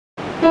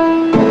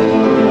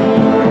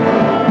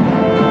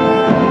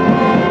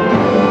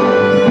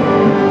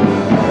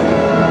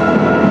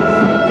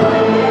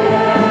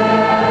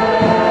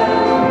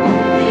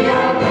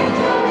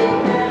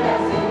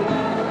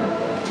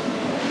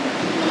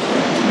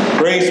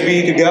Praise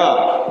be to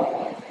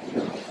God.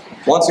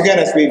 Once again,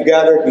 as we've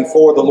gathered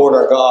before the Lord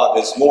our God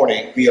this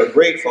morning, we are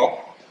grateful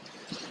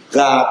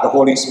that the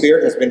Holy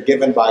Spirit has been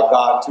given by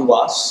God to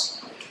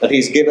us, that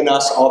He's given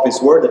us of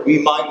His Word, that we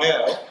might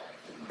know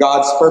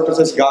God's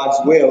purposes, God's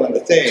will, and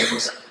the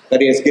things that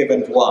He has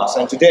given to us.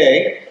 And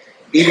today,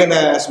 even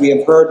as we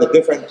have heard the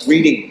different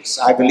readings,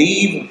 I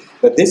believe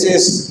that this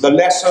is the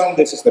lesson,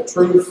 this is the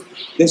truth,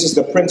 this is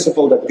the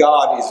principle that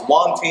God is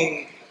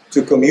wanting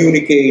to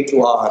communicate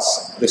to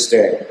us this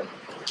day.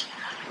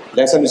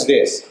 Lesson is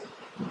this: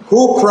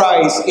 who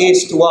Christ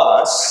is to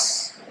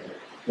us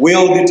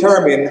will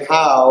determine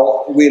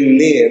how we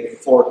live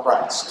for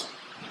Christ.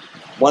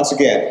 Once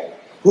again,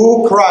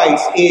 who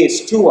Christ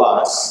is to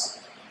us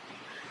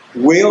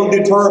will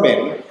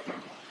determine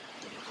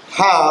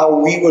how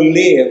we will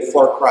live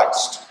for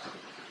Christ.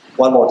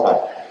 One more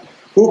time.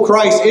 Who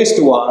Christ is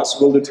to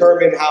us will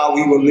determine how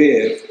we will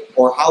live,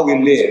 or how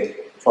we live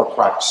for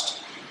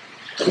Christ.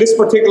 In this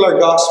particular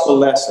gospel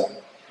lesson,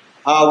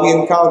 we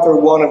encounter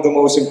one of the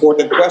most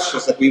important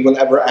questions that we will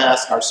ever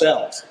ask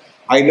ourselves.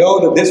 I know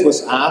that this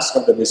was asked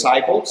of the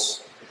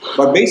disciples,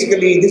 but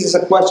basically this is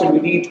a question we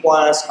need to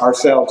ask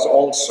ourselves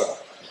also.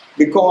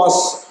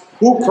 Because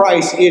who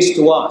Christ is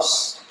to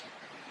us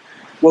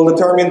will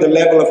determine the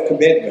level of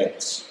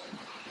commitment,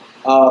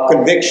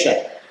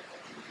 conviction,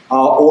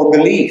 or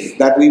belief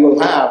that we will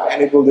have,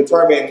 and it will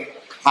determine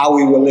how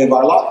we will live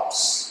our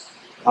lives.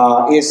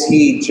 Is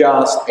He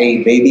just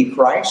a baby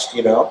Christ,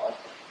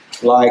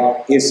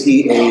 Like, is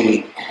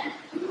He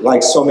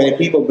like so many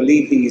people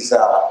believe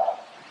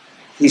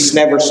He's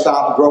never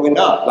stopped growing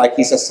up, like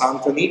He's a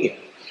Santo Niño.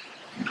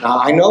 Now,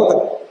 I know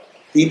that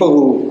people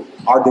who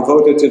are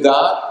devoted to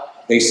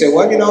that, they say,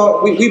 well,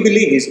 we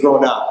believe He's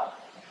grown up.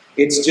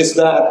 It's just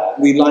that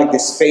we like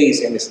this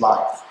phase in His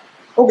life.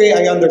 Okay,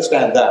 I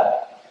understand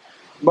that.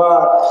 But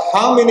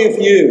how many of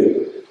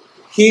you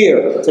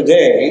here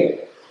today,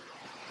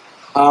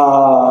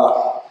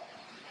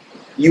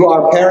 you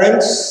are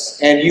parents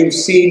and you've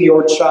seen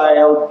your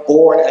child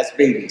born as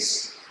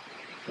babies?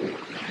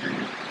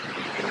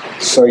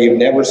 So you've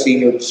never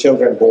seen your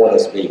children born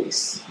as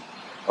babies.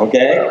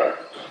 Okay?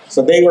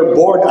 So they were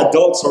born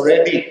adults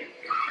already.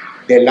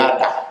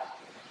 Delata.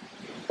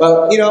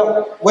 Well,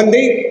 when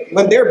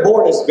they're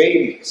born as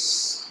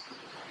babies,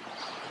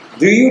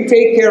 do you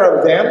take care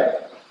of them,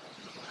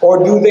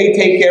 or do they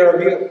take care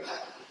of you?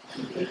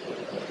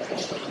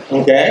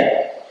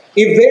 Okay?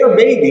 If they're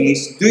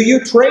babies, do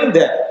you train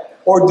them,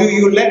 or do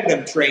you let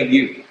them train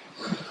you?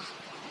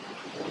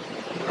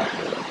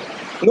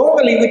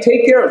 Normally, we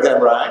take care of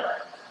them, right?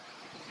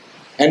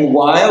 And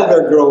while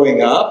they're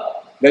growing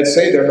up, let's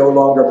say they're no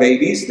longer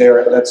babies,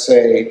 they're, let's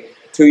say,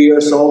 2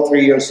 years old,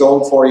 3 years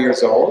old, 4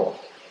 years old.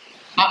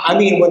 I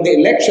mean, when the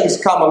elections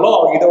come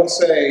along, you don't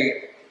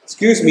say,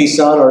 excuse me,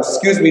 son, or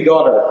excuse me,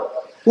 daughter,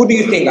 who do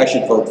you think I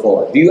should vote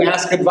for? Do you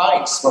ask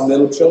advice from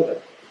little children?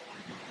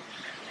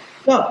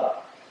 No.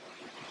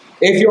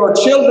 If your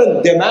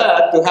children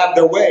demand to have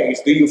their ways,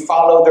 do you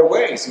follow their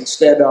ways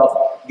instead of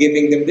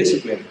giving them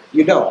discipline?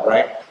 You don't,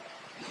 right?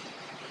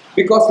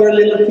 Because they're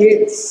little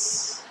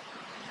kids.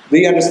 Do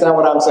you understand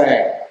what I'm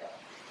saying?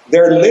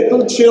 They're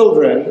little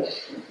children.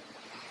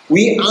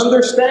 We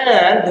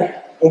understand,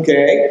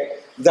 okay,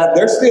 that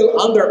they're still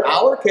under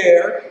our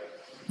care.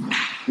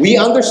 We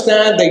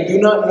understand they do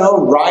not know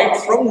right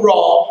from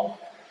wrong,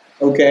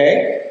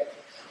 okay?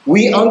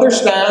 We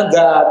understand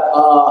that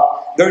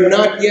they're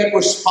not yet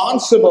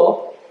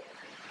responsible.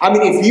 I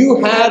mean, if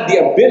you had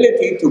the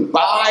ability to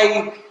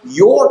buy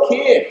your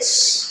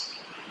kids,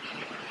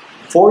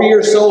 4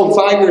 years old,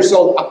 5 years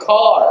old, a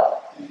car,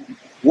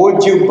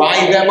 would you buy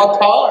them a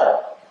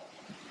car?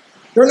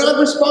 They're not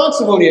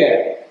responsible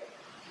yet.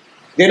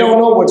 They don't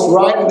know what's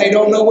right and they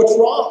don't know what's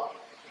wrong.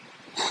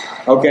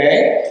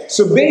 Okay?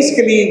 So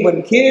basically,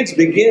 when kids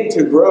begin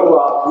to grow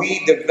up,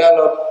 we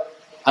develop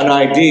an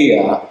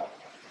idea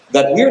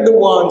that we're the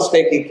ones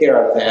taking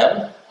care of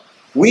them.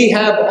 We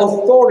have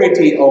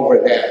authority over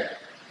them.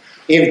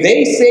 If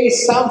they say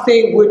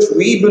something which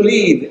we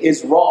believe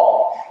is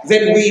wrong,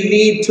 then we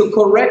need to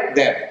correct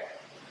them.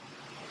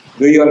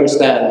 Do you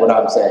understand what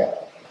I'm saying?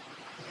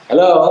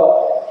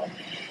 Hello?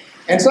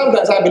 And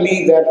sometimes I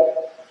believe that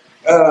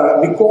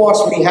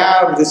because we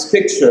have this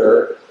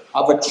picture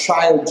of a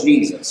child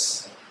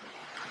Jesus,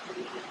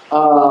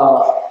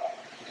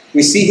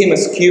 we see Him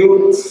as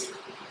cute,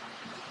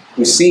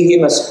 we see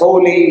Him as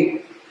holy,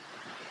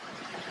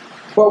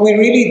 but we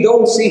really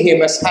don't see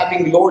Him as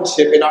having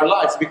lordship in our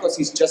lives because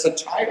He's just a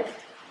child.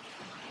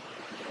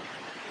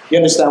 You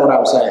understand what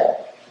I'm saying?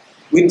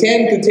 We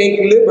tend to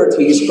take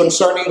liberties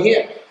concerning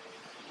Him.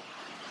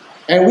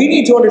 And we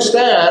need to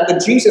understand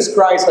that Jesus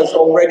Christ has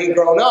already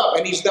grown up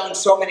and He's done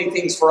so many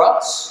things for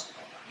us.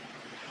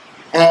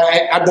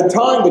 And at the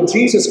time that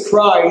Jesus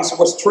Christ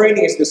was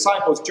training His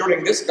disciples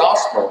during this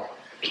gospel,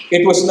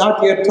 it was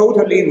not yet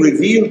totally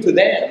revealed to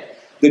them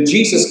that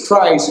Jesus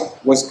Christ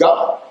was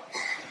God.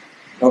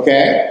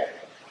 Okay?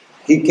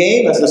 He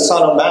came as the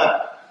Son of Man.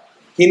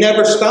 He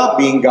never stopped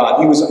being God.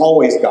 He was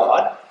always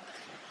God.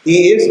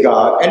 He is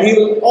God, and He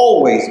will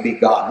always be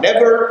God.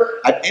 Never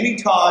at any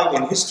time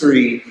in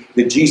history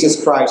did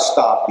Jesus Christ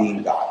stop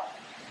being God.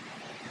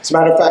 As a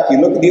matter of fact, you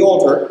look at the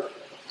altar,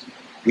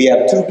 we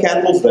have two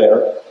candles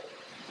there.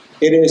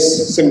 It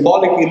is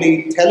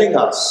symbolically telling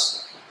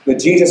us that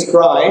Jesus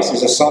Christ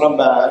is a Son of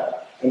Man,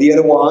 and the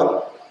other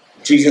one,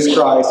 Jesus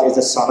Christ is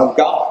the Son of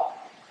God.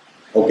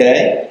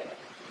 Okay?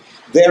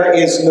 There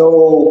is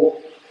no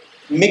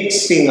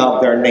mixing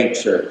of their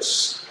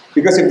natures.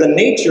 Because if the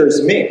nature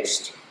is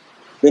mixed,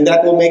 then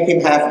that will make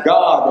him half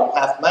God and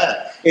half man.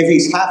 If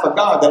he's half a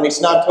God, then he's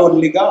not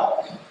totally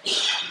God.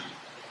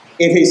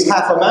 If he's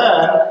half a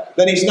man,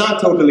 then he's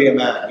not totally a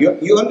man.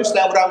 You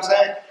understand what I'm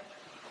saying?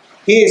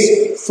 He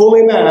is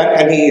fully man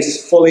and he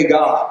is fully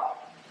God.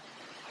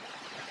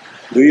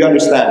 Do you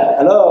understand?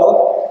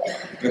 Hello?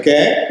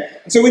 Okay?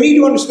 So we need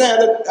to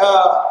understand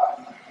that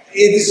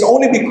it is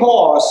only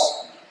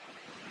because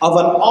of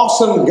an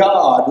awesome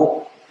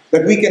God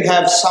that we can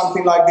have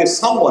something like this,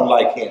 someone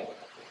like him.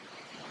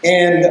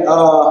 And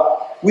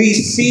we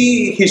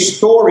see his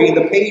story in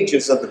the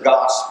pages of the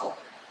gospel.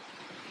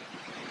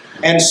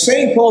 And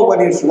St. Paul, when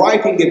he's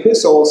writing the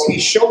epistles, he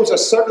shows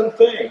us certain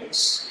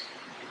things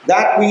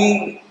that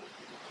we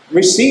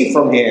receive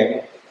from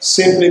him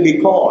simply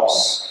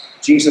because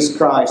Jesus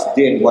Christ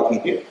did what he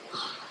did.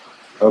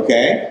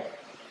 Okay?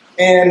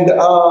 And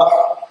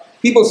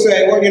people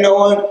say, well, you know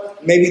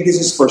what? Maybe this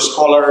is for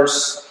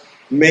scholars.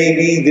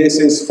 Maybe this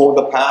is for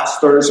the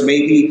pastors.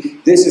 Maybe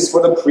this is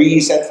for the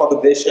priests and for the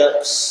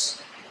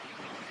bishops.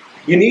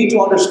 You need to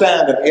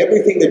understand that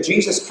everything that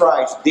Jesus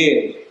Christ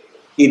did,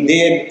 he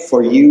did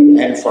for you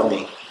and for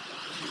me.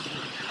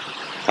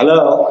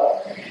 Hello?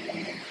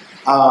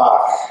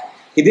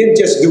 He didn't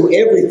just do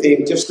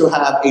everything just to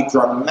have a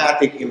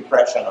dramatic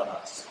impression on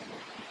us.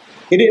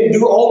 He didn't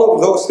do all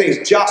of those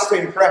things just to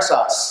impress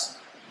us.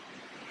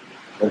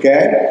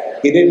 Okay?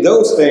 He did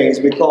those things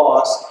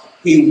because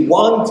he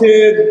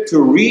wanted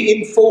to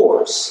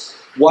reinforce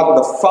what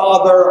the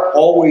Father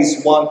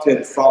always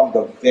wanted from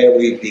the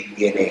very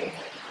beginning.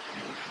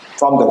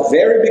 From the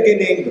very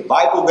beginning, the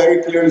Bible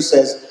very clearly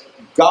says,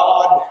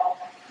 God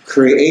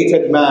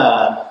created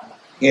man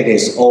in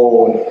his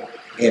own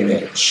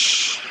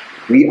image.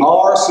 We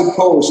are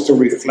supposed to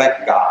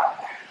reflect God.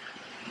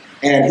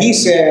 And he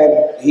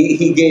said,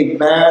 he gave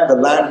man the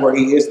land where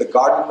he is, the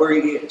garden where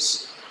he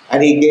is.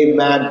 And he gave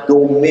man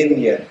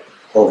dominion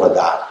over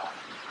that.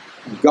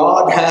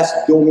 God has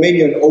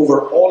dominion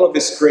over all of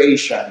his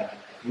creation.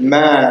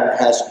 Man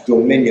has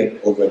dominion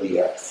over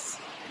the earth.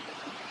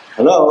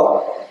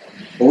 Hello?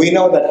 We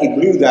know that he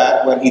blew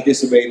that when he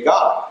disobeyed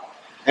God.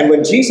 And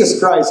when Jesus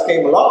Christ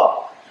came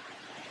along,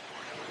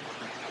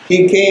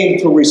 he came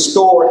to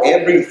restore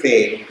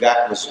everything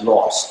that was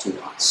lost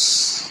to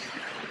us.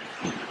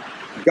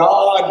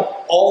 God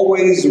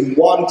always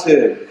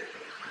wanted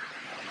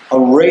a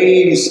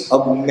race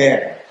of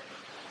men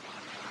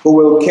who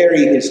will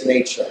carry his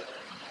nature.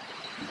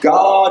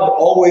 God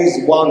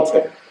always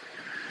wanted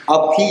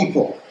a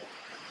people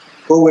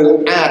who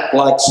will act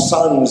like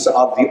sons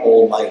of the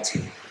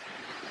Almighty.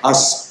 A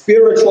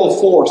spiritual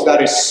force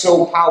that is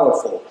so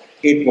powerful,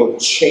 it will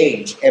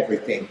change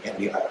everything in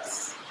the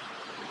earth.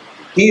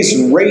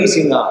 He's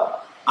raising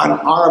up an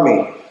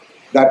army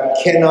that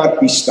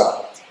cannot be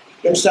stopped.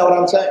 You understand what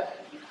I'm saying?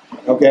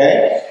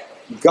 Okay?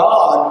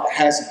 God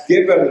has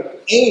given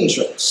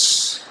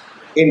angels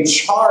in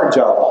charge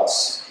of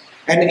us,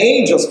 and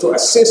angels to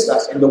assist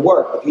us in the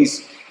work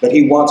that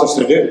he wants us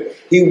to do.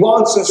 He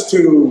wants us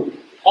to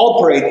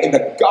operate in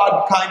the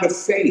God kind of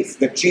faith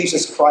that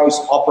Jesus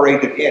Christ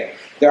operated in.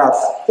 There are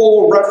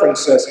 4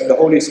 references in the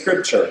Holy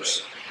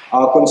Scriptures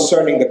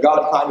concerning the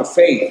God kind of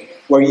faith,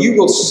 where you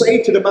will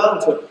say to the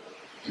mountain,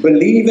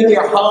 believe in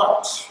your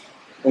heart,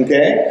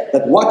 okay,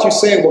 that what you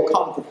say will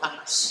come to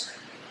pass,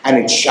 and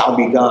it shall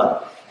be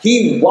done.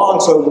 He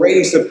wants a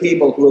race of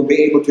people who will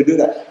be able to do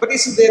that. But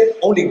isn't it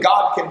only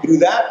God can do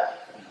that?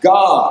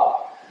 God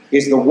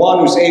is the one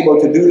who's able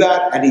to do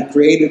that, and he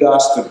created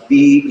us to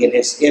be in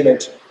his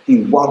image.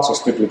 He wants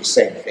us to do the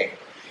same thing.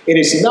 It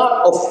is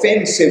not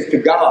offensive to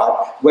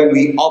God when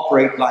we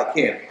operate like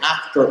him.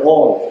 After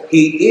all,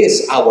 he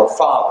is our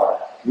Father.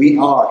 We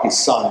are his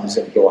sons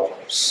and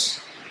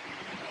daughters.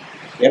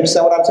 You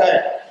understand what I'm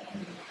saying?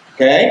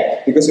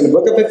 Okay? Because in the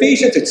book of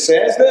Ephesians, it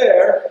says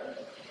there,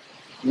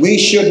 we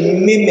should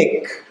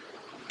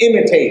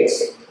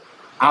imitate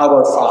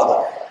our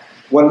Father.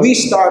 When we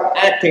start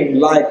acting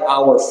like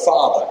our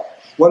Father,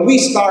 when we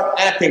start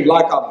acting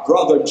like our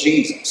brother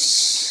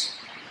Jesus,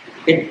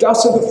 it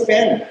doesn't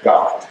offend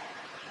God.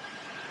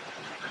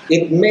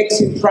 It makes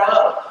him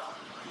proud.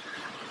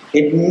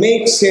 It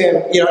makes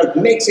him, it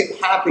makes him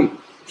happy.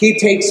 He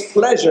takes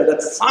pleasure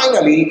that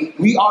finally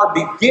we are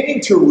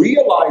beginning to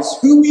realize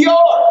who we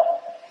are.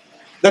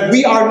 That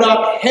we are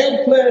not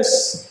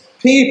helpless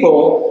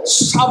people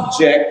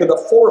subject to the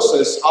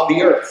forces of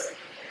the earth,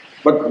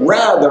 but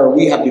rather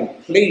we have been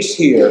placed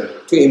here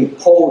to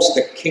impose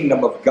the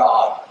kingdom of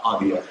God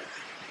on the earth.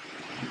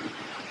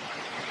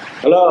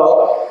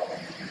 Hello?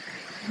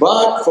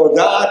 But for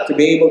that to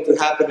be able to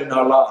happen in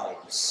our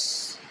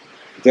lives,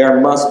 there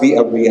must be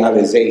a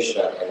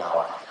realization in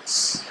our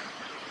hearts.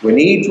 We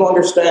need to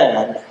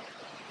understand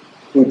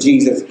who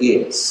Jesus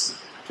is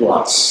to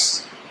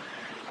us.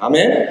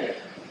 Amen?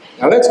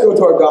 Now let's go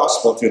to our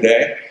gospel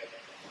today.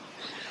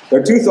 There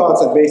are two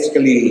thoughts that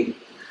basically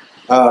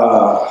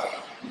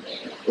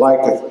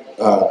like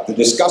to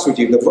discuss with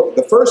you.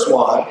 The first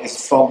one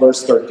is from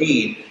verse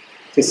 13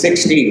 to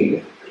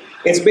 16.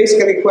 It's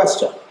basically a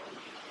question.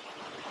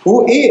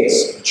 Who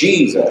is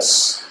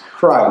Jesus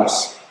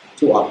Christ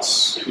to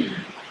us?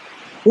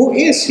 Who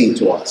is he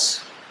to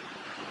us?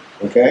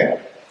 Okay?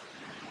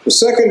 The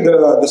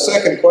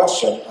second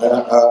question,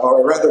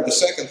 or rather the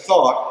second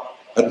thought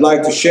I'd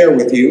like to share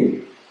with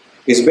you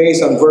is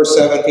based on verse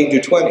 17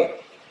 to 20.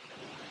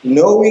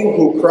 Knowing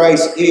who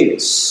Christ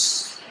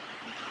is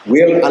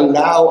will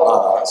allow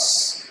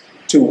us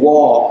to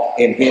walk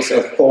in his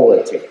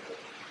authority.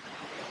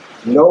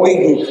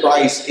 Knowing who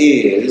Christ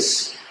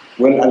is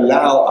will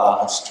allow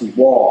us to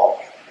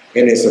walk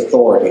in his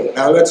authority.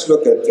 Now let's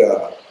look at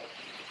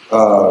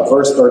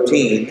verse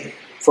 13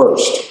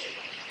 first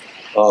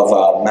of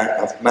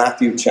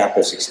Matthew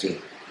chapter 16.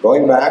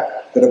 Going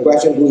back to the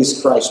question, who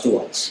is Christ to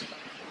us?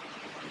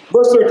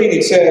 Verse 13,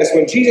 it says,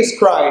 when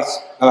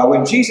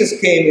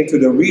Jesus came into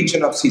the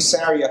region of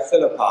Caesarea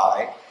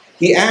Philippi,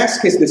 he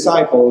asked his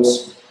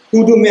disciples,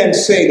 who do men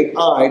say that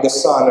I, the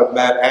Son of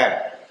Man,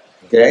 am?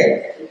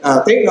 Okay?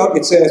 Take note,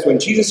 it says, when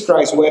Jesus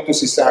Christ went to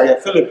Caesarea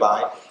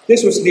Philippi,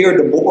 this was near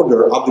the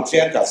border of the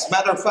Gentiles.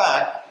 Matter of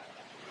fact,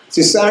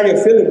 Caesarea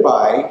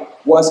Philippi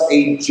was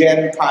a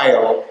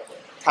Gentile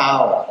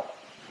town.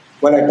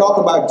 When I talk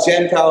about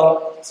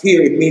Gentile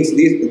here, it means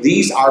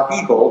these are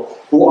people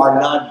who are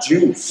not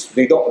Jews.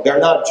 They're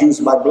not Jews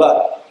by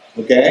blood.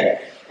 Okay?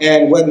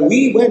 And when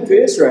we went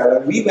to Israel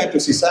and we went to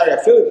Caesarea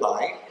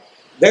Philippi,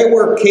 there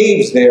were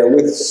caves there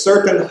with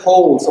certain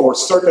holes or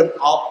certain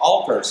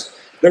altars.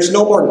 There's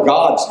no more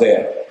gods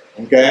there.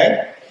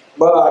 Okay?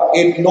 But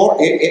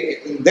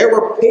there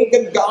were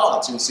pagan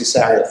gods in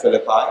Caesarea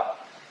Philippi.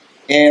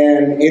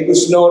 And it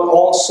was known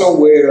also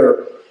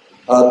where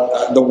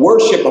the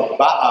worship of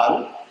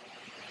Baal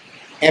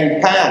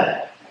and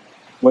Pan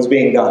was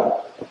being done.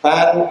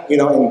 Pan,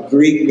 in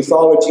Greek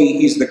mythology,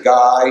 he's the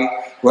guy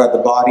who had the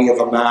body of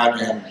a man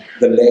and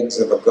the legs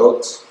of a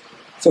goat.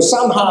 So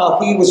somehow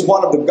he was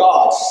one of the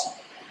gods,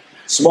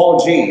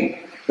 small g,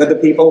 that the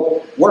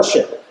people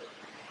worship.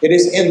 It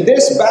is in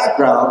this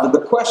background that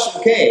the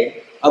question came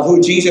of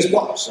who Jesus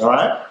was, all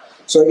right?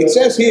 So it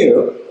says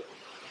here,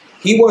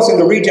 he was in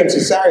the region of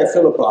Caesarea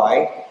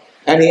Philippi,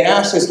 and he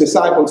asked his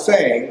disciples,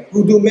 saying,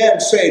 who do men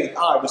say that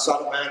I, the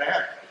Son of Man,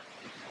 am?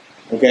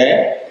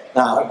 Okay?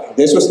 Now,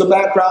 this was the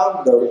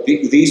background.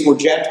 These were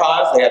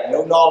Gentiles. They had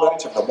no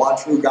knowledge of the one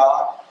true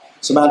God.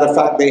 As a matter of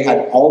fact, they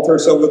had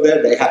altars over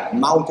there. They had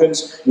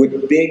mountains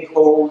with big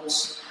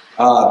holes,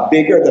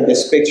 bigger than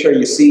this picture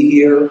you see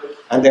here.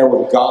 And there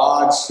were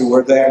gods who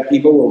were there.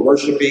 People were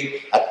worshiping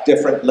at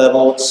different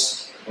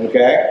levels.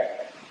 Okay?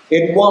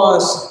 It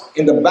was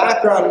in the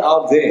background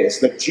of this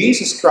that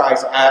Jesus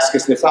Christ asked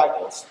his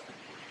disciples,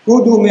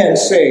 who do men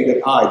say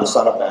that I, the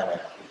Son of Man,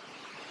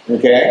 am?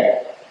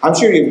 Okay? I'm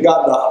sure you've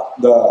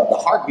got the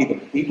heartbeat of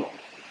the people.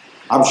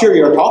 I'm sure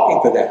you're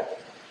talking to them.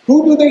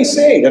 Who do they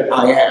say that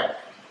I am?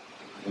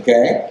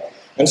 Okay?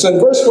 And so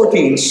in verse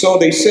 14, so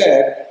they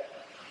said,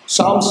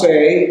 some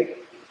say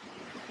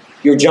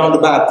you're John the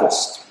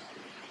Baptist.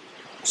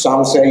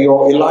 Some say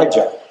you're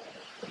Elijah.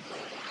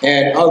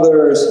 And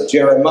others,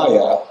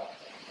 Jeremiah,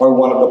 or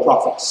one of the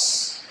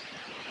prophets.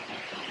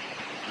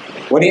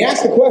 When he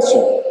asked the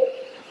question,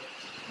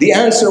 the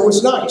answer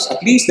was nice.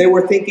 At least they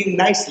were thinking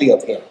nicely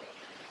of him.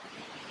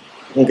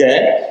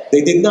 Okay?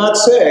 They did not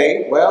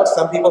say, well,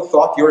 some people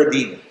thought you're a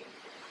demon.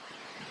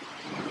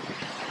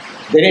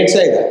 They didn't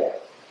say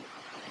that.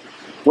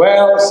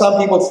 Well,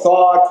 some people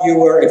thought you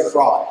were a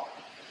fraud.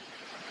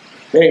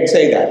 They didn't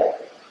say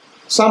that.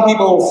 Some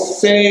people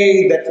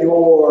say that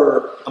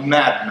you're a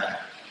madman.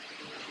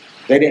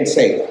 They didn't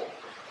say that.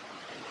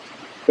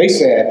 They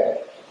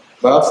said,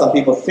 well, some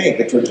people think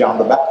that you're John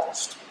the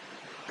Baptist,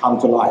 come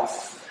to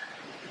life.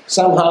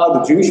 Somehow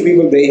the Jewish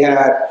people, they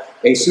had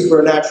a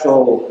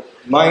supernatural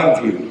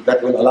mind view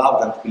that will allow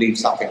them to believe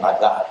something like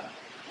that.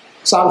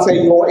 Some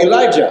say you're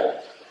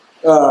Elijah.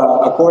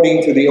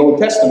 According to the Old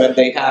Testament,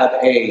 they had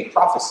a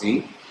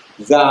prophecy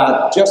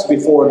that just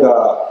before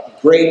the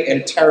great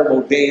and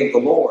terrible day of the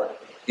Lord,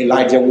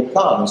 Elijah would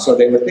come. So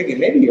they were thinking,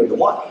 maybe you're the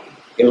one,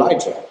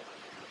 Elijah.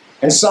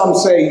 And some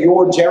say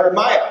you're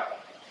Jeremiah.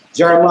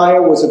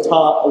 Jeremiah was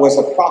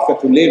a prophet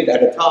who lived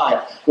at a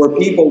time where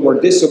people were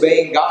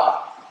disobeying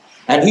God.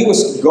 And he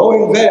was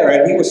going there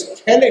and he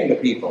was telling the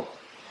people,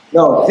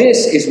 no,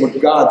 this is what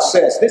God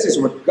says. This is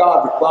what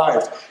God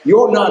requires.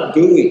 You're not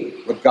doing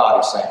what God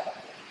is saying.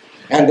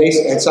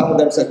 And some of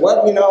them said,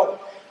 well,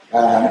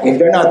 if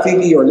they're not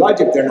thinking you're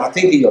Elijah, if they're not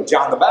thinking you're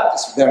John the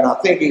Baptist, if they're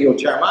not thinking you're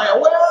Jeremiah,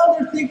 well,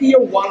 they're thinking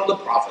you're one of the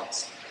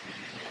prophets.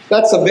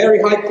 That's a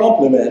very high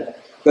compliment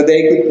that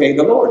they could pay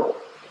the Lord.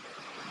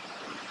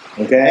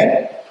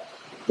 Okay?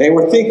 They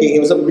were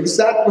thinking, because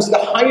that was the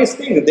highest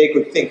thing that they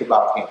could think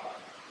about him.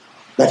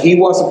 That he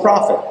was a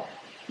prophet.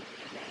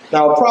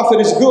 Now, a prophet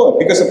is good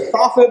because a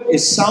prophet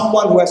is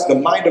someone who has the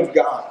mind of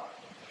God.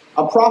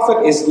 A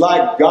prophet is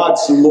like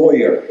God's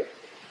lawyer.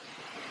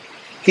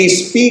 He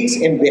speaks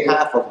in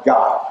behalf of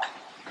God.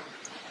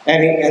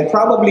 And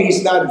probably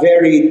he's not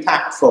very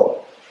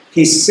tactful.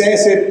 He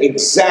says it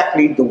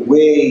exactly the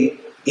way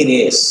it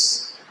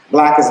is.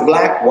 Black is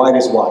black, white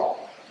is white.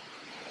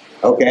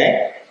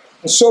 Okay?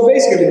 So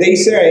basically they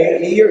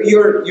say,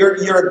 you're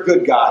a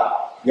good guy.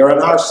 You're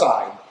on our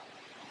side.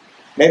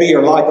 Maybe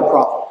you're like a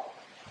prophet.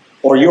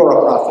 Or you're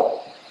a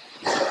prophet.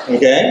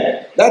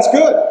 Okay? That's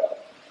good.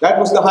 That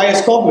was the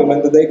highest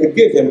compliment that they could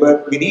give him.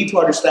 But we need to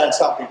understand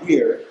something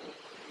here.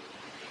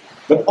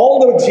 But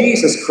although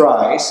Jesus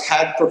Christ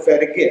had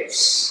prophetic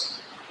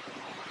gifts,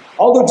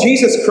 although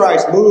Jesus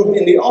Christ moved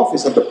in the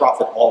office of the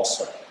prophet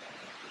also,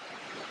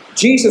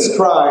 Jesus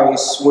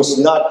Christ was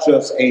not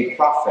just a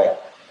prophet.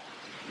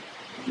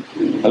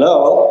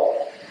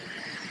 Hello?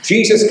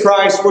 Jesus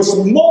Christ was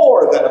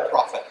more than a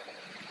prophet.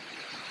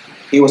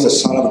 He was the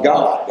Son of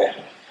God.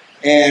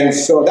 And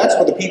so that's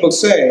what the people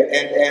say.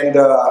 And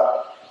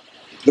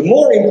the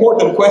more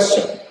important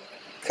question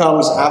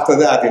comes after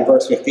that in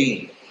verse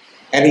 15.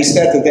 And he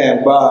said to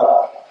them,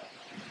 but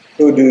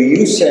who do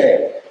you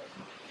say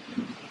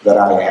that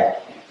I am?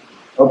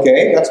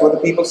 Okay, that's what the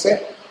people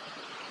say.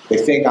 They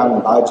think I'm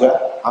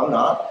Elijah. I'm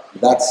not.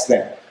 That's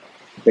them.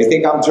 They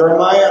think I'm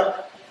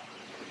Jeremiah.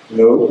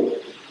 No,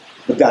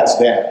 but that's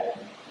them.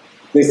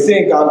 They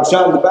think I'm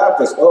John the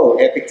Baptist. Oh,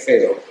 epic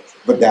fail.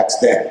 But that's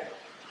them.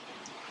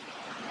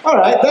 All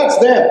right, that's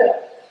them.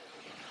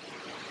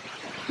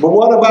 But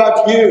what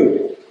about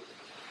you?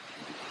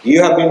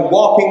 You have been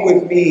walking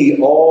with me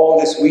all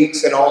these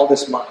weeks and all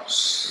these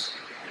months.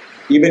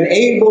 You've been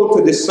able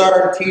to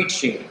discern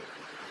teaching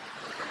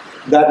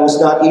that was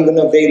not even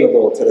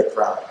available to the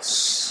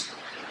crowds.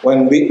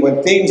 When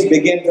things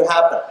begin to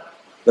happen,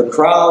 the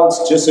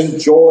crowds just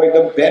enjoy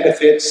the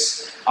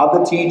benefits of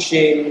the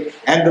teaching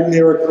and the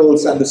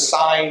miracles and the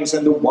signs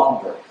and the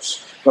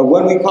wonders. But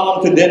when we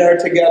come to dinner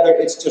together,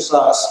 it's just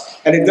us.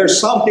 And if there's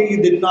something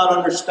you did not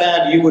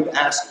understand, you would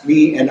ask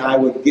me and I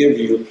would give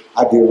you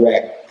a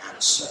direct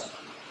answer.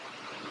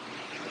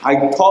 I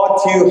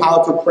taught you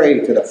how to pray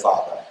to the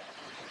Father.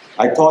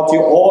 I taught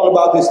you all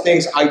about these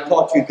things. I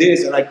taught you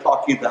this and I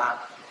taught you that.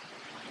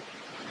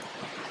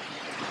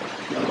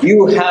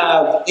 You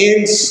have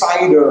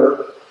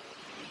insider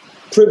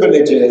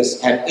privileges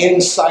and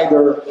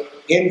insider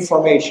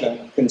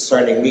information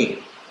concerning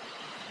me.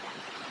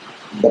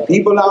 The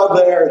people out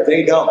there,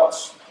 they don't.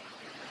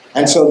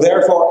 And so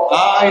therefore,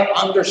 I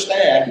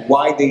understand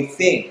why they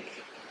think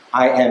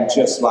I am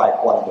just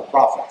like one of the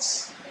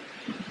prophets.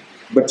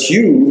 But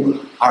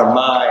you are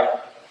my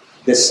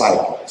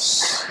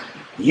disciples.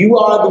 You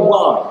are the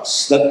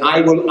ones that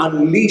I will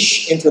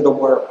unleash into the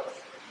world.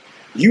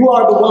 You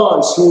are the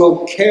ones who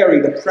will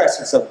carry the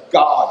presence of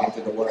God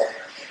into the world.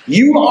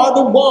 You are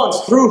the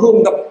ones through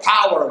whom the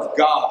power of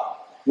God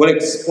will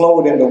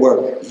explode in the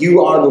world.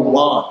 You are the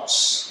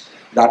ones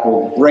that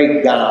will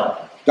break down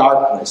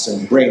darkness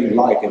and bring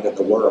light into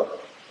the world.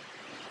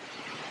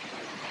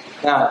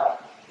 Now,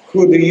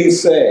 who do you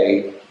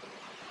say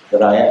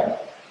that I am?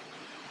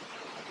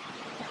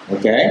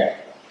 Okay?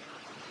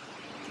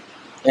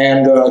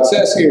 And it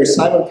says here,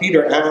 Simon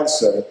Peter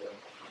answered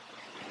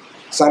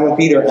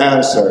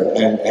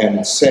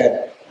and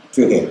said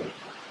to him,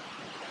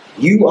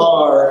 you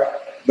are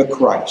the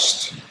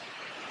Christ,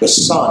 the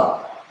Son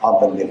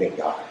of the living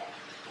God.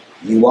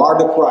 You are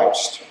the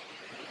Christ,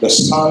 the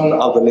Son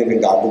of the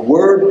living God. The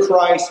word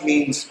Christ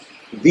means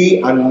the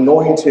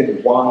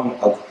anointed one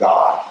of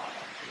God.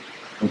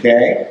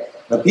 Okay?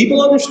 Now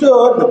people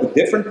understood that the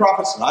different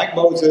prophets like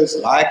Moses,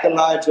 like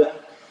Elijah,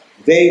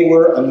 they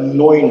were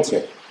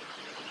anointed.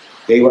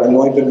 They were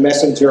anointed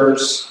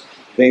messengers.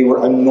 They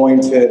were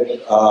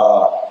anointed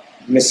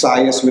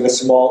messiahs with a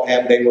small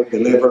m. They were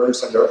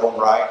deliverers in their own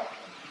right.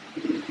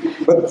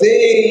 But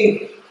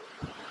they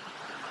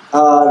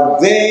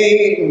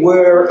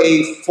were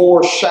a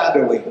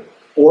foreshadowing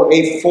or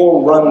a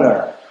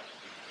forerunner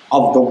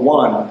of the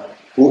one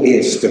who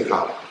is to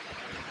come.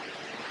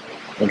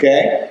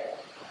 Okay?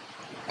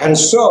 And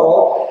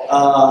so,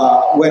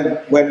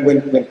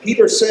 when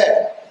Peter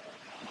said,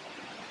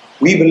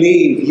 we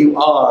believe you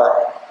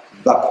are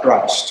the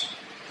Christ,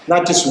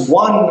 not just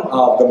one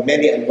of the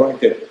many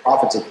anointed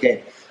prophets that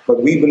came, but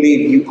we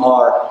believe you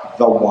are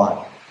the one.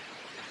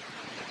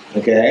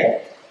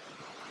 Okay?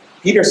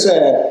 Peter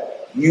said,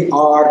 you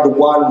are the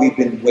one we've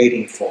been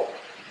waiting for.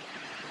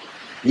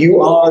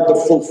 You are the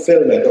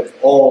fulfillment of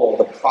all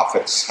the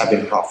prophets have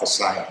been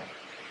prophesying.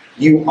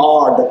 You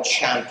are the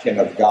champion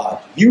of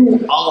God.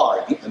 You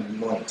are the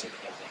anointed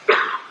one.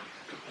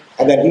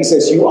 And then he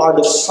says, you are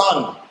the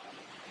Son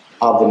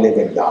of the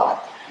living God.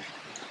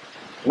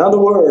 In other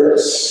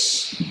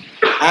words,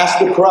 as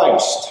the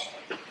Christ,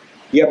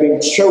 you have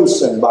been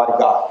chosen by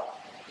God.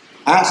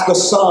 As the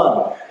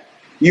Son,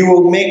 you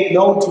will make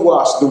known to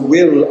us the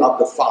will of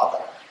the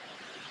Father.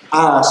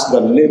 As the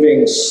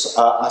living, as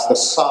the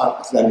Son,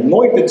 as the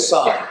anointed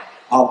Son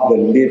of the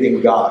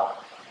living God.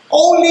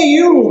 Only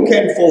you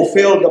can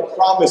fulfill the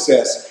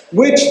promises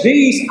which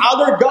these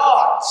other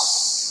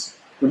gods.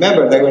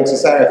 Remember, they were in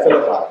Caesarea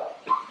Philippi.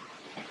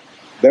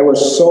 There were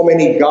so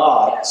many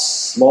gods,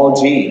 small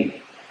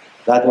g,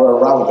 that were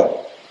around them.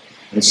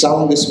 And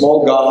some of the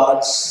small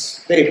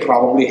gods, they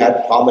probably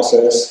had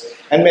promises,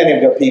 and many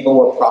of the people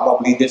were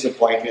probably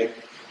disappointed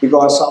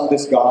because some of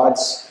these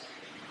gods,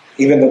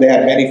 even though they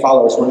had many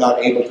followers, were not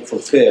able to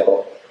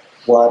fulfill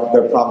what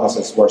their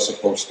promises were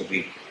supposed to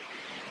be.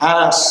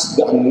 As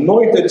the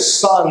anointed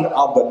Son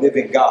of the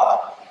living God,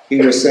 he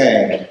was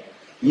saying,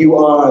 you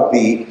are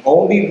the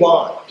only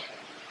one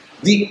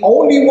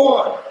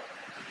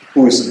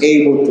who is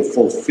able to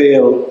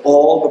fulfill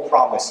all the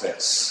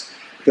promises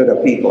to the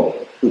people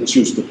who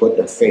choose to put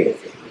their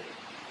faith in you.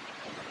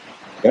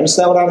 You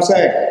understand what I'm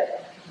saying?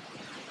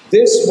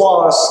 This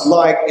was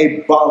like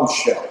a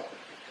bombshell.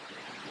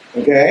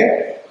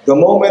 Okay? The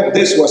moment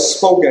this was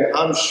spoken,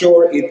 I'm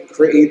sure it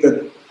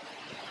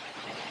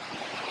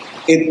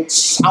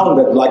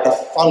sounded like a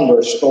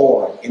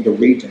thunderstorm in the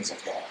regions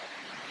of hell.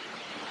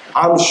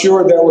 I'm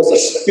sure there was a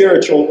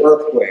spiritual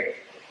earthquake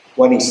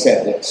when he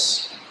said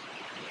this,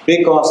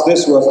 because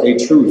this was a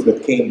truth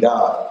that came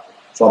down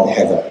from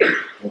heaven.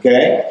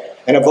 Okay?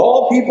 And of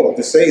all people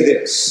to say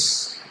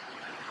this,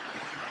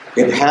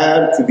 it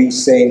had to be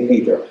Saint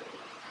Peter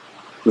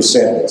who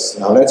said this.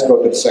 Now let's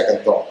go to the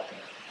second thought.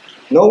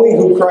 Knowing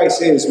who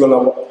Christ is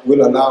will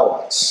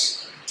allow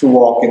us to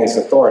walk in his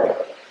authority.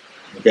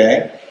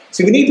 Okay?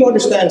 See, we need to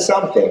understand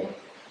something.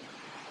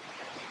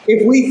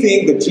 If we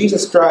think that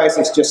Jesus Christ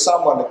is just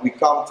someone that we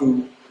come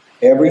to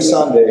every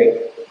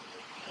Sunday,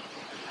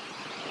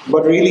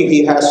 but really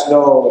he has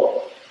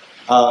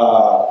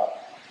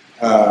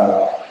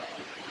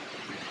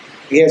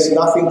he has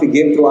nothing to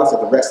give to us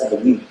at the rest of the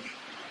week,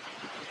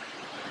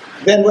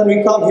 then when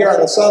we come here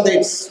on a Sunday,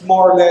 it's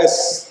more or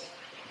less,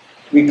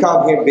 we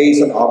come here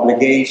based on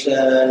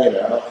obligation,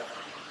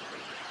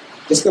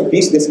 just to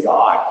please this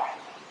God.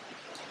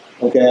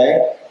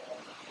 Okay?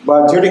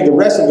 But during the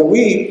rest of the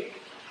week,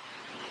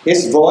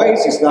 his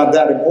voice is not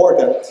that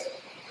important.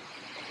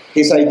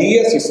 His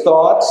ideas, his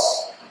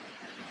thoughts,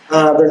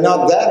 they're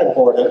not that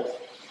important.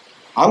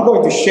 I'm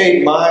going to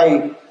shape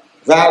my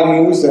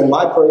values and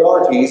my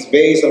priorities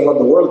based on what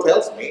the world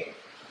tells me,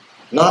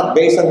 not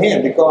based on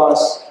him,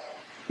 because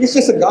he's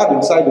just a God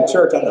inside the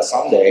church on a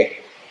Sunday.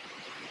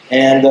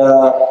 And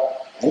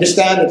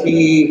understand that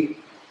he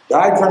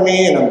died for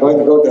me and I'm going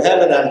to go to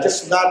heaven.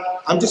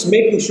 I'm just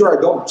making sure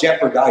I don't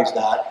jeopardize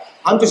that.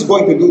 I'm just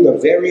going to do the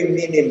very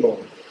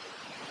minimum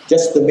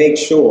just to make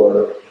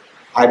sure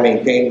I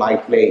maintain my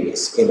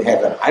place in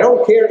heaven. I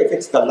don't care if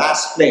it's the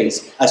last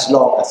place as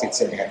long as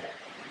it's in heaven.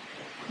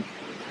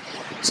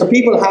 So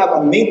people have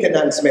a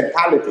maintenance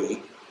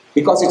mentality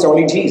because it's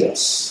only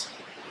Jesus.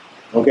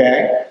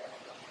 Okay?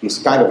 He's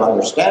kind of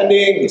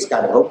understanding, he's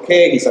kind of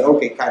okay, he's an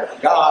okay kind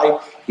of guy.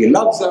 He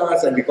loves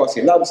us, and because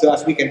he loves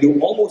us, we can do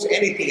almost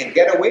anything and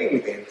get away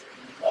with it.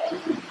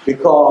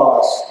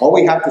 Because all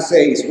we have to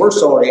say is we're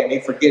sorry and he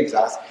forgives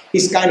us.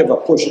 He's kind of a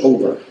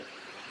pushover.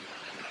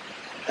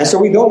 And so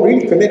we don't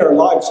really commit our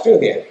lives to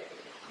him.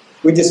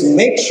 We just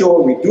make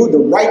sure we do the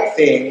right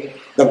thing,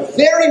 the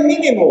very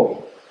minimum,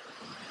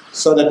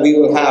 so that we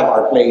will have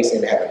our place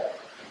in heaven.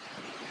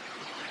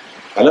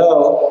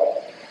 Hello?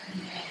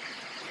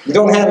 It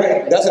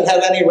doesn't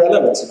have any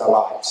relevance in our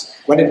lives.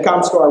 When it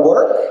comes to our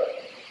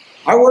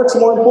work's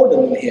more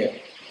important than him.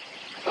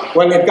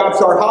 When it comes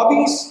to our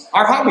hobbies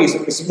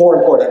is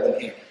more important than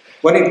him.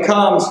 When it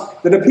comes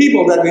to the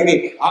people that we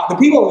meet,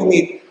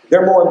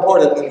 they're more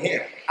important than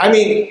him. I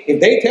mean, if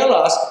they tell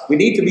us we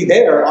need to be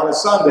there on a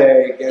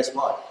Sunday, guess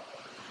what?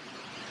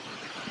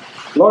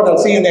 Lord, I'll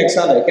see you next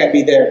Sunday. I can't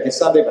be there this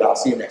Sunday, but I'll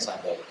see you next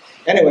Sunday.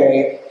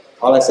 Anyway,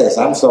 all I say is,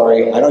 I'm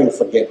sorry. I know you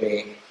forgive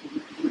me.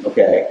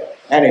 Okay.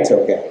 And it's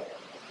okay.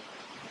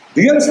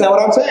 Do you understand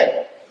what I'm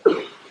saying?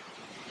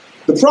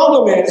 The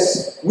problem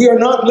is, we are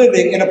not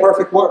living in a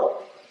perfect world.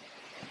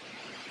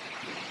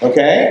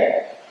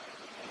 Okay?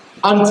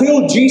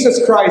 Until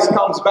Jesus Christ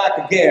comes back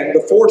again,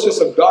 the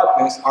forces of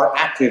darkness are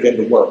active in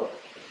the world.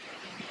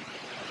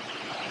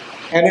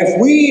 And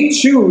if we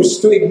choose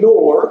to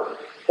ignore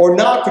or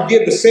not to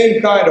give the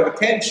same kind of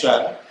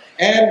attention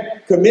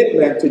and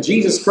commitment to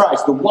Jesus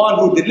Christ, the one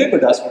who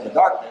delivered us from the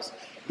darkness,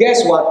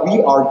 guess what?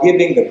 We are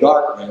giving the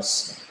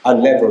darkness a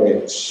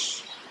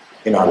leverage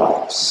in our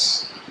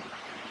lives.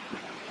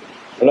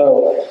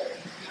 Hello?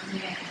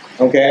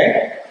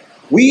 Okay?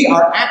 We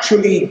are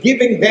actually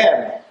giving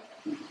them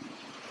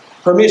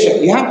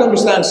permission. You have to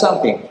understand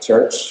something,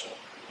 church.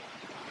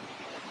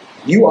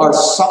 You are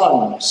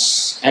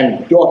sons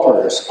and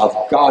daughters of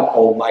God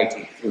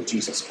Almighty through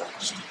Jesus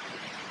Christ.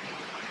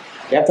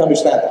 You have to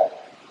understand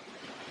that.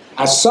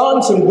 As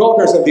sons and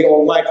daughters of the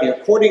Almighty,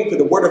 according to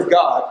the Word of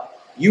God,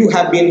 you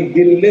have been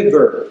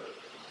delivered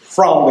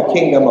from the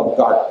kingdom of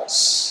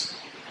darkness.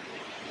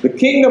 The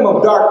kingdom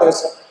of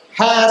darkness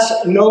has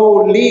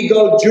no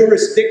legal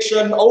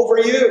jurisdiction over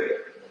you.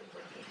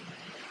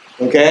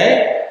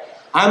 Okay?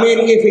 I mean,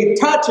 if he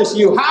touches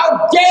you,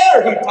 how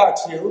dare he touch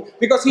you?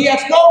 Because he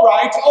has no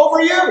rights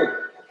over you.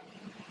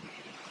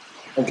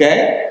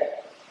 Okay?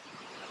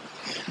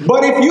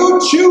 But if you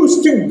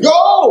choose to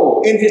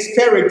go in his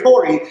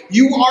territory,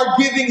 you are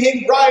giving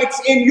him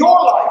rights in your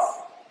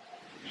life,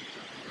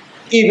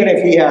 even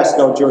if he has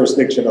no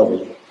jurisdiction over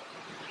you.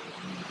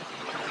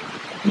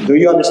 Do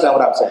you understand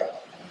what I'm saying?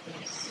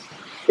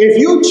 If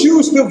you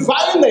choose to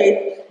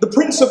violate the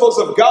principles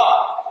of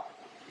God,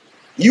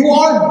 you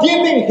are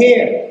giving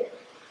him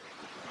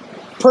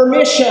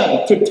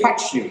permission to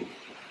touch you.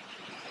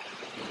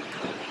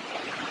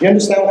 You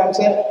understand what I'm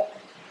saying?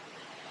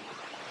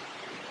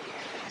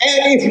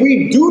 And if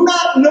we do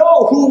not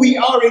know who we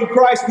are in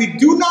Christ, we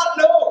do not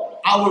know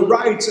our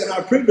rights and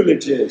our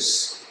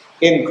privileges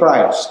in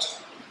Christ.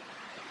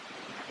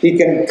 He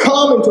can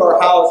come into our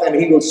house and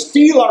he will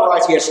steal our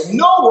rights. He has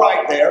no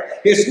right there.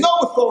 He has no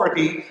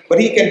authority, but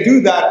he can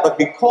do that. But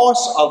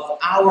because of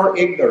our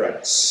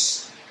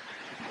ignorance,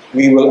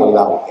 we will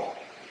allow him.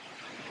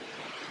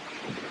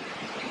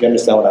 You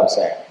understand what I'm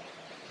saying?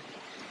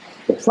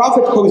 The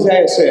prophet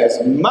Hosea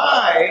says,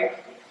 "My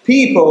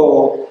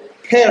people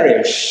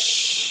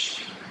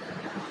perish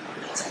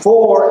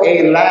for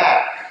a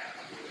lack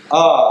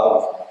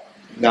of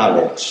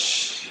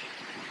knowledge."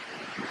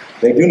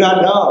 They do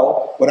not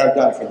know what I've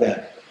done for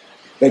them.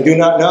 They do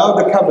not know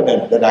the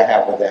covenant that I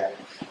have with them.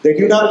 They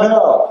do not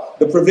know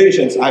the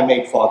provisions I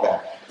made for them.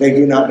 They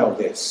do not know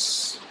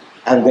this.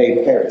 And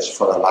they perish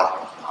for a lack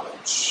of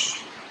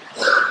knowledge.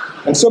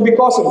 And so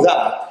because of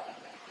that,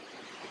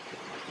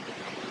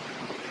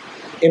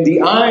 in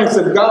the eyes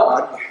of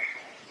God,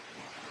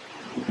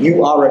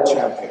 you are a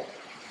champion.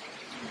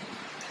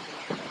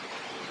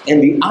 In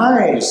the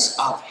eyes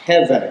of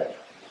heaven,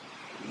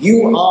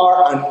 you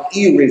are an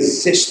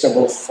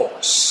irresistible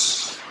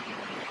force.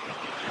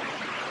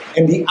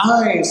 In the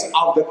eyes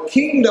of the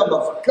kingdom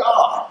of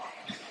God,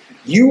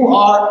 you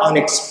are an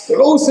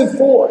explosive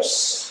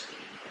force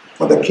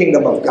for the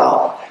kingdom of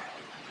God.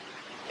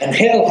 And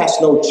hell has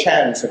no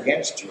chance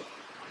against you.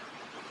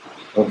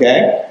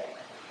 Okay?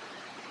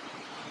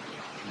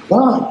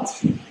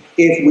 But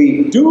if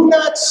we do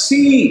not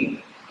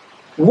see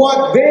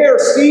what they're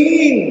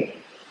seeing,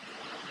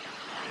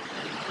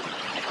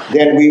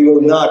 then we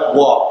will not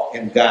walk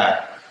in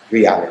that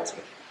reality.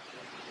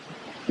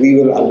 We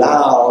will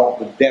allow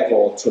the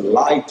devil to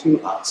lie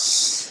to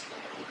us,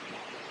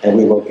 and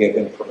we will give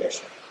him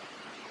permission.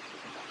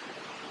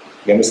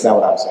 You understand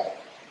what I'm saying?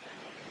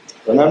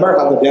 Remember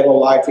how the devil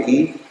lied to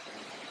Eve?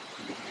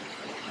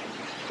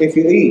 If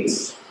you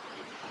eat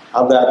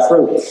of that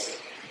fruit,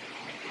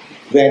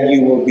 then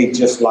you will be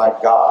just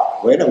like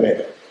God. Wait a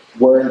minute.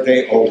 Weren't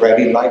they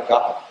already like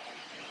God?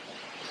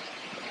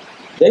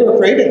 They were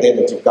created in the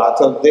image of God,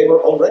 so they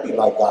were already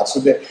like God. So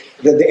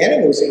the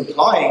enemy was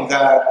implying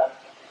that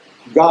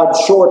God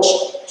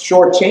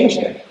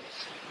shortchanged them.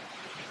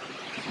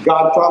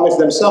 God promised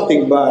them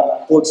something,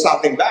 but pulled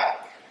something back.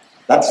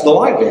 That's the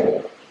lie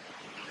there.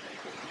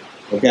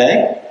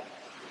 Okay?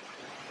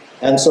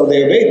 And so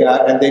they obeyed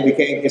that, and they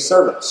became his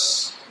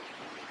servants.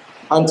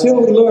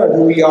 Until we learn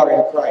who we are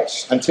in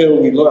Christ. Until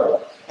we learn.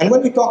 And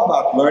when we talk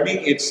about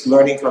learning, it's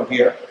learning from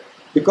here.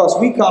 Because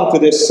we come to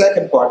this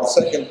second part,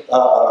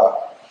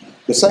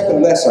 the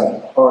second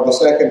lesson, or the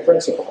second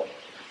principle.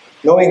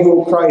 Knowing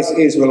who Christ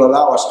is will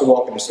allow us to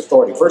walk in his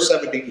authority. Verse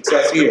 17, it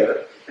says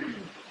here,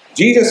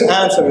 Jesus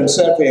answered and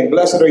said to him,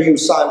 "Blessed are you,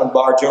 Simon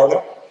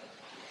Bar-Jonah,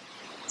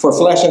 for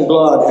flesh and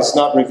blood has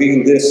not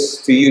revealed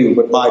this to you,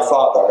 but my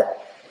Father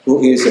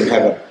who is in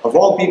heaven." Of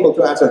all people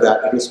to answer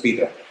that, it was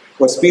Peter.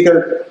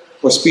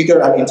 Was Peter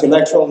an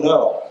intellectual?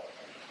 No.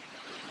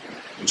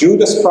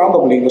 Judas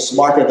probably was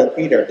smarter than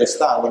Peter this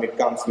time when it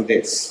comes to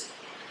this.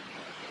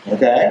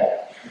 Okay?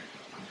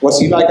 Was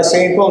he like a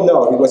Saint Paul?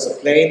 No, he was a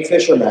plain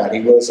fisherman.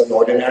 He was an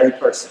ordinary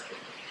person.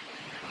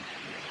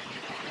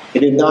 He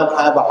did not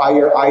have a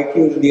higher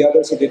IQ than the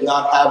others. He did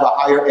not have a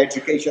higher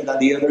education than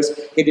the others.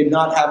 He did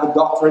not have a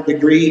doctorate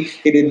degree.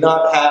 He did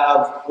not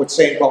have what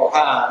Saint Paul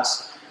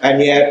has.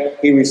 And yet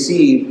he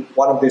received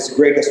one of his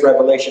greatest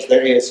revelations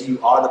there is. You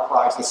are the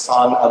Christ, the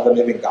Son of the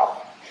living God.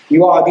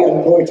 You are the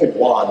anointed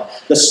one,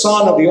 the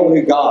Son of the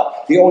only God,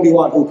 the only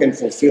one who can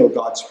fulfill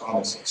God's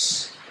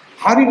promises.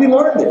 How did he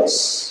learn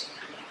this?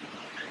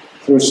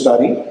 Through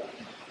study.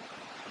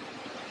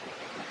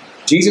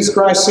 Jesus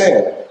Christ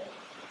said,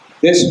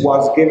 "This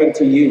was given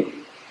to you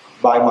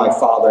by my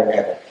Father in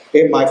heaven."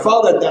 If my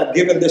Father had not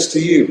given this to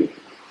you,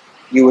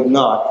 you would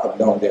not have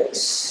known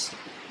this.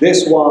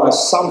 This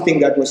was something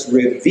that was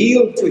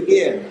revealed to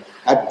him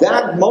at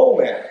that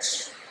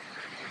moment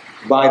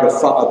by the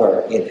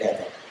Father in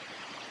heaven.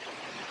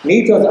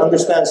 We need to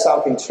understand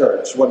something,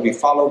 church. When we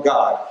follow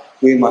God,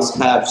 we must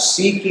have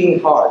seeking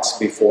hearts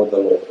before the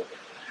Lord.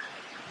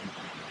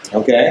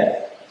 Okay?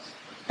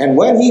 And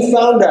when he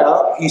found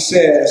out, he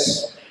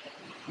says,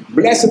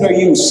 "Blessed are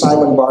you,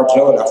 Simon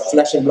Bar-Jonah.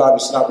 Flesh and blood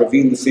is not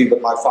revealed to you, but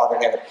my Father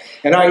in heaven.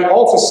 And I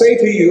also say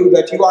to you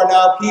that you are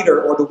now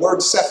Peter," or the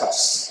word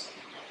Cephas.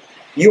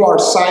 "You are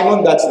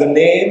Simon," that's the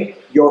name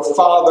your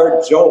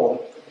father John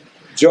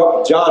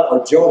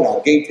or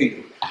Jonah gave to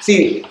you.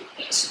 See,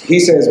 he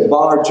says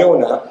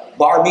Bar-Jonah.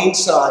 Bar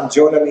means son.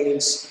 Jonah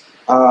means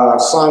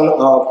son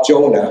of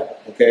Jonah.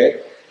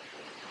 Okay?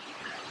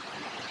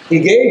 He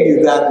gave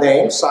you that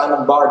name,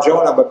 Simon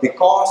Bar-Jonah, but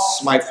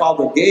because my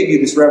Father gave you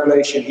this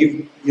revelation,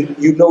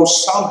 you know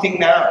something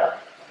now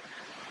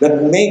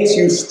that makes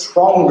you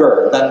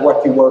stronger than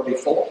what you were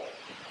before.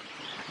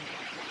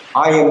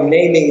 I am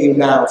naming you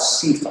now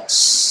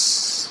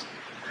Cephas.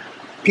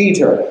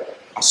 Peter,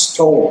 a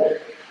stone.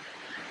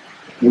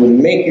 It will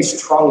make you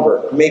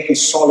stronger, make you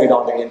solid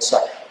on the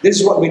inside. This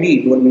is what we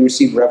need when we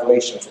receive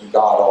revelation from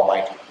God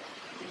Almighty.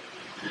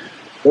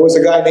 There was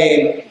a guy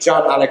named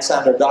John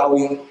Alexander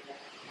Dowie.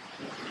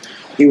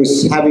 He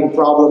was having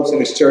problems in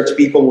his church.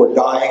 People were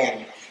dying,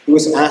 and he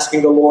was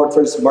asking the Lord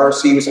for his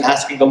mercy. He was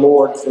asking the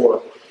Lord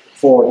for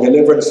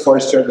deliverance for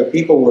his church. The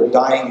people were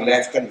dying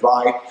left and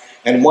right.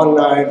 And one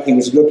night he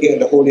was looking at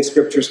the Holy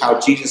Scriptures, how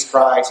Jesus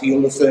Christ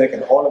healed the sick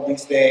and all of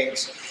these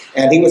things.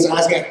 And he was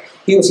asking,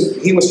 he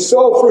was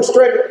so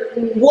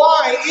frustrated.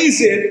 Why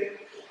is it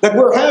that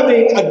we're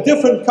having a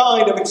different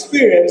kind of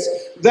experience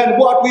than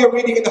what we are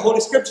reading in the Holy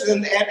Scriptures?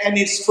 And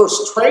his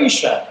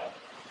frustration,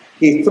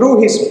 he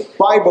threw his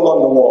Bible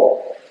on the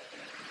wall.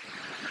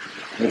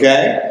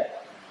 Okay?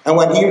 And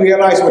when he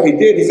realized what he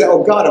did, he said,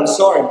 oh God, I'm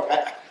sorry.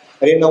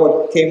 I didn't know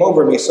what came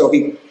over me. So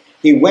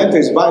he went to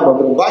his Bible,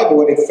 but the Bible,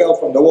 when it fell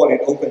from the wall,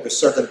 it opened a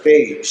certain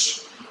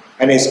page.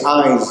 And his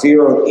eyes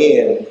zeroed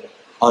in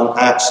on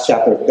Acts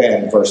chapter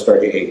 10, verse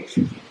 38.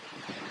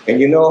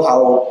 And you know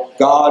how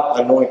God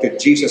anointed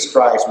Jesus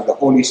Christ with the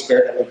Holy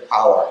Spirit and with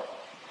power.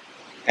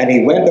 And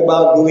he went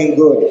about doing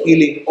good,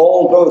 healing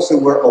all those who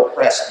were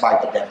oppressed by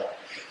the devil.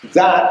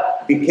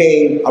 That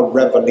became a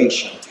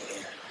revelation to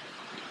him.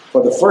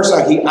 For the first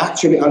time, he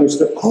actually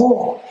understood,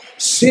 oh,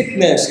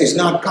 sickness is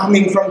not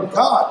coming from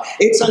God.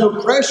 It's an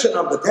oppression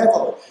of the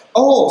devil.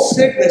 Oh,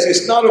 sickness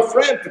is not a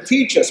friend to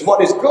teach us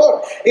what is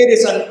good. It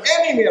is an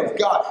enemy of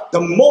God. The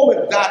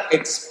moment that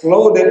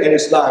exploded in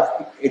his life,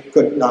 they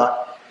could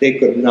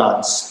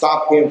not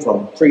stop him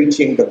from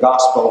preaching the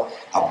gospel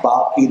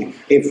about healing.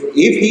 If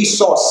he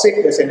saw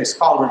sickness in his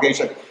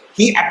congregation,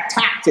 he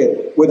attacked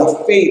it with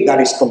a faith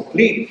that is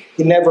complete.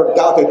 He never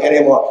doubted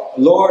anymore.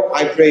 Lord,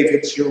 I pray if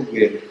it's your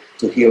will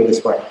to heal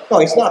this man. No,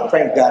 he's not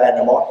praying that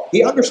anymore.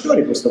 He understood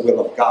it was the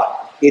will of God.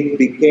 It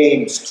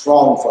became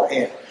strong for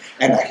him,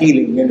 and a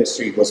healing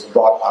ministry was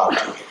brought out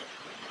to him.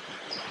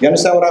 You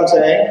understand what I'm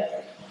saying?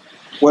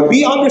 When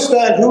we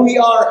understand who we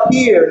are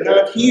here,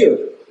 not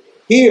here,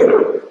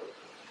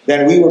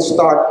 then we will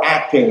start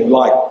acting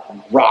like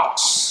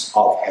rocks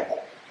of heaven.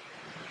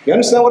 You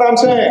understand what I'm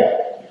saying?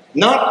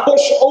 Not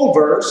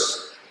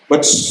pushovers,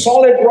 but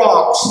solid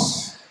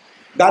rocks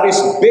that is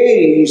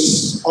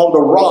based on the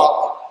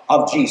rock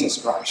of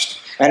Jesus Christ.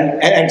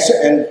 And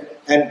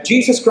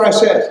Jesus Christ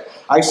says,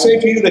 I say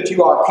to you that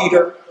you are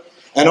Peter,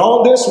 and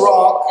on this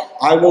rock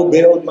I will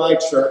build my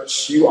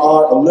church. You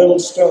are a little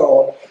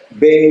stone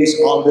based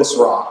on this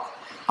rock.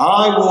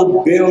 I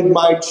will build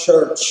my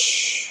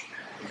church,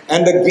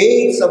 and the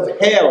gates of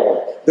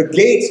hell, the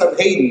gates of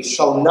Hades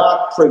shall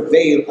not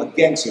prevail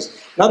against us.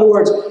 In other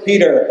words,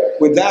 Peter,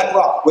 with that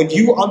rock, when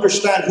you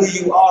understand who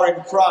you are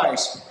in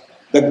Christ,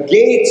 the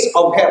gates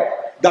of hell,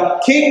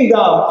 the kingdom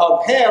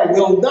of hell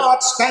will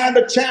not stand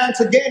a chance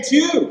against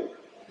you.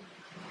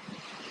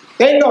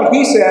 Thank God,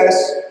 he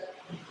says,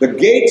 the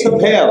gates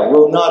of hell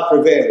will not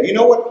prevail. You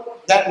know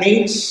what that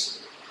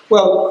means?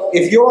 Well,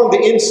 if you're on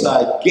the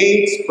inside,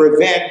 gates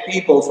prevent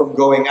people from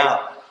going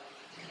out.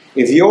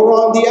 If you're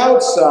on the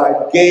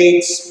outside,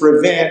 gates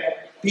prevent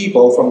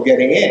people from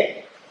getting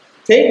in.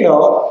 Take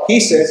note, he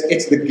says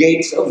it's the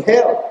gates of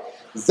hell.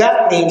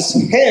 That means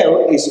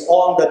hell is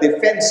on the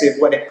defensive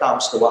when it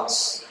comes to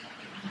us.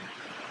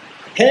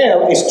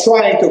 Hell is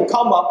trying to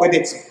come up with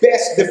its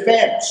best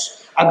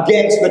defense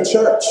against the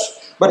church.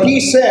 But he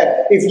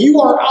said, if you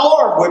are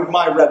armed with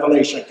my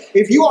revelation,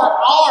 if you are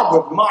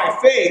armed with my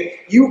faith,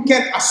 you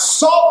can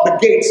assault the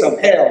gates of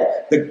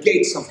hell. The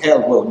gates of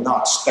hell will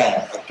not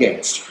stand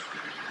against you.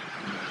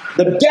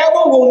 The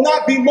devil will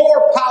not be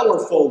more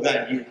powerful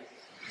than you.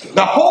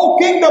 The whole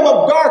kingdom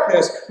of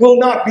darkness will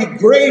not be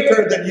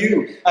greater than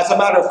you. As a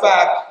matter of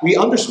fact, we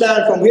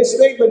understand from his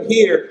statement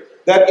here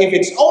that if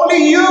it's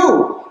only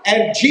you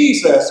and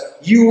Jesus,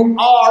 you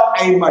are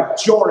a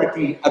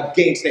majority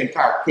against the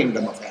entire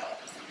kingdom of hell.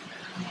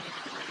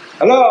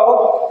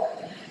 Hello?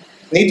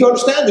 You need to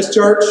understand this,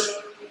 church.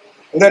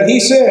 And that he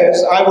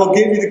says, I will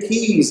give you the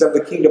keys of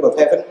the kingdom of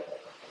heaven.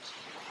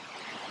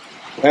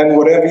 And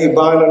whatever you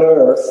bind on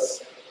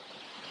earth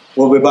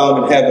will be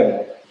bound in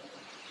heaven.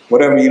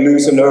 Whatever you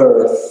loose on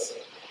earth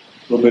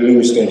will be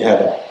loosed in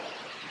heaven.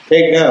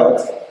 Take note,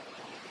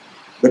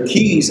 the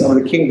keys of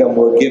the kingdom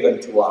were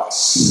given to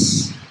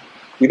us.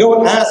 We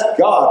don't ask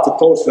God to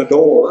close the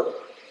door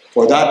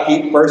for that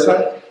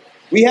person.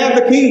 We have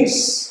the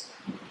keys.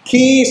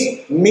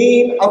 Keys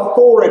mean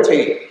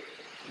authority.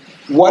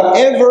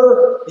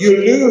 Whatever you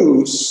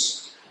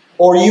lose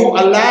or you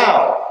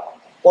allow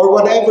or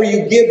whatever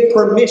you give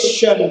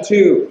permission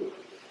to.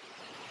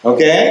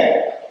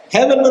 Okay?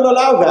 Heaven will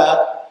allow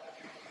that.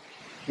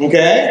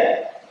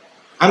 Okay?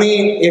 I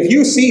mean, if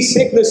you see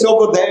sickness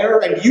over there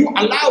and you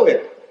allow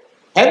it,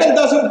 heaven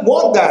doesn't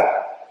want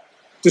that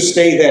to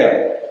stay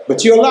there.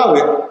 But you allow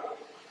it,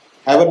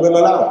 heaven will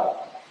allow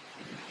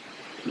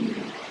it.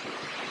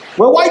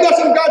 Well, why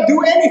doesn't God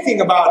do anything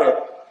about it?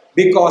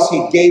 Because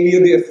He gave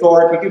you the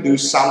authority to do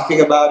something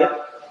about it.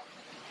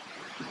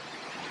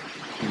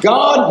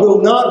 God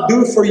will not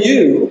do for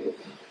you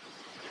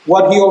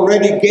what He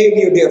already gave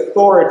you the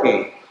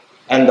authority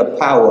and the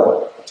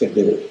power to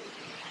do.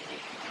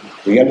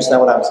 Do you understand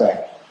what I'm saying?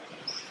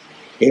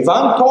 If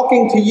I'm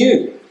talking to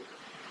you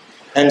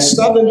and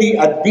suddenly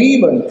a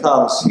demon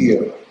comes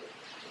here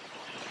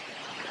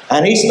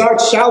and he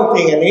starts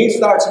shouting and he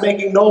starts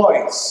making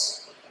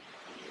noise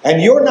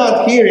and you're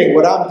not hearing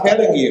what I'm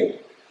telling you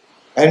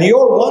and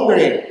you're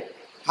wondering,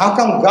 how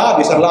come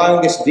God is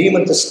allowing this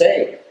demon to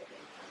stay?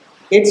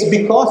 It's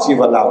because you've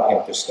allowed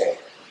him to stay.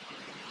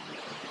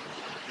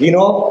 You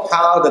know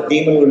how the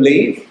demon will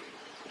leave?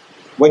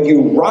 When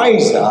you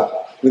rise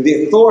up with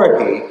the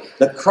authority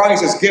that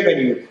Christ has given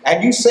you,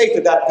 and you say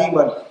to that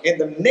demon, in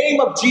the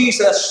name of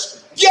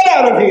Jesus, get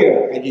out of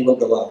here, and he will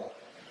go out.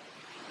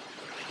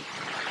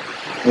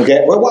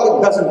 Okay, well,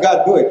 why doesn't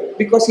God do it?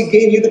 Because He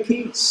gave you the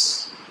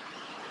keys.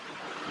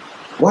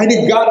 Why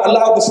did God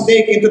allow the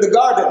snake into the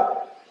garden?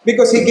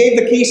 Because He gave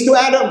the keys to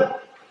Adam.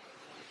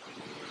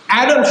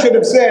 Adam should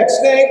have said,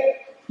 snake,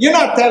 you're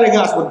not telling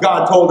us what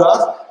God told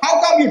us.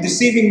 How come you're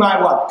deceiving my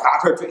wife?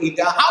 Got her to eat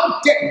that.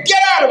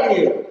 Get out of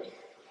here.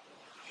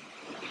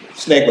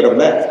 Snake would have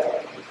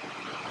left.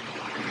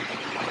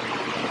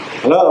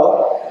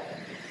 Hello?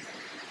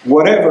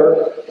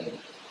 Whatever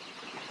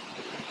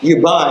you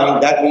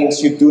bind, that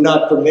means you do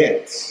not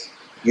permit.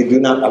 You do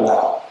not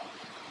allow.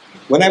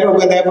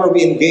 Whenever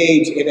we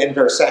engage in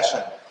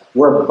intercession,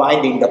 we're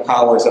binding the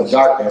powers of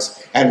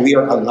darkness and we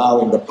are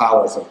allowing the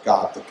powers of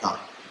God to come.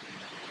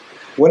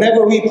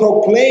 Whenever we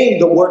proclaim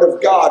the word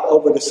of God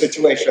over the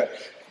situation,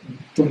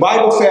 the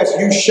Bible says,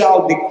 you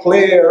shall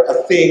declare a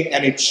thing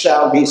and it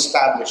shall be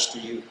established to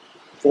you,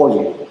 for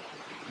you.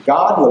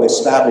 God will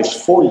establish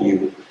for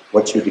you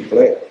what you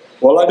declare.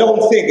 Well, I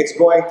don't think it's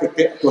going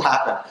to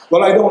happen.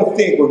 Well, I don't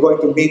think we're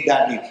going to meet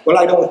that need. Well,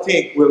 I don't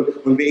think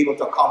we'll be able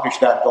to accomplish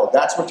that goal.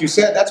 That's what you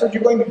said. That's what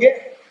you're going to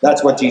get.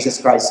 That's what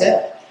Jesus Christ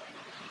said.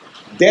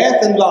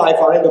 Death and life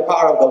are in the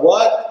power of the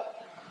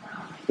what?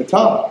 The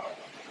tongue.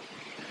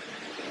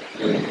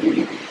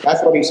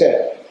 That's what He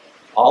said.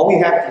 All we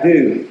have to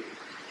do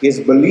is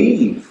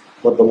believe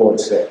what the Lord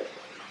said.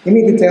 You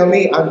mean to tell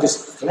me I'm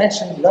just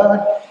flesh and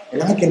blood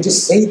and I can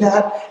just say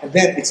that and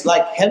then it's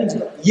like heaven's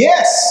blood?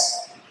 Yes!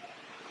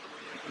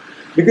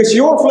 Because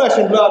you're flesh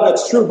and blood,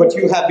 that's true, but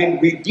you have been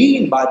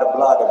redeemed by the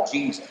blood of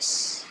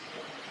Jesus.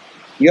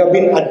 You have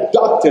been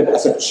adopted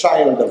as a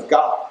child of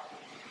God.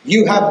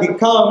 You have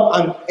become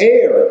an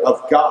heir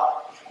of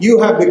God. You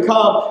have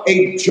become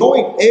a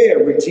joint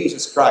heir with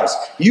Jesus Christ.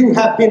 You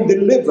have been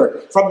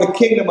delivered from the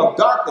kingdom of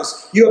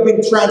darkness. You have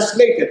been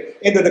translated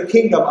into the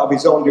kingdom of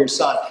His own dear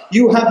Son.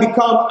 You have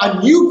become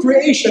a new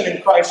creation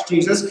in Christ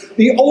Jesus.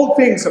 The old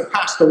things have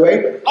passed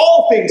away.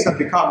 All things have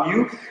become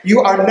new.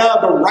 You are now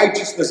the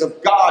righteousness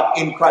of God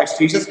in Christ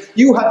Jesus.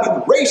 You have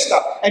been raised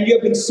up and you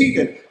have been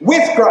seated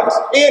with Christ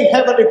in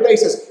heavenly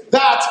places.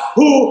 That's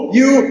who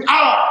you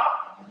are.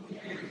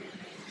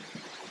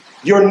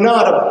 You're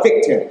not a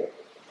victim.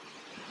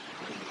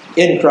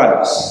 In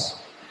Christ,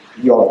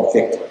 you're a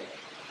victim.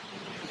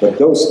 But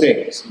those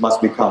things must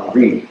become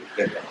real in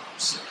your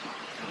lives.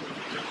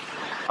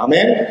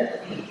 Amen?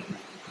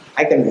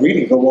 I can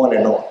really go on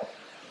and on.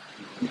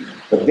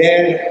 But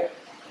then,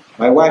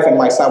 my wife and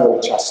my son will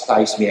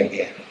chastise me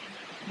again.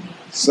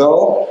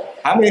 So,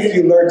 how many of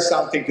you learned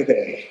something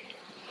today?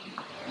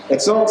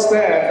 Let's all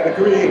stand and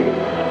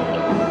agree.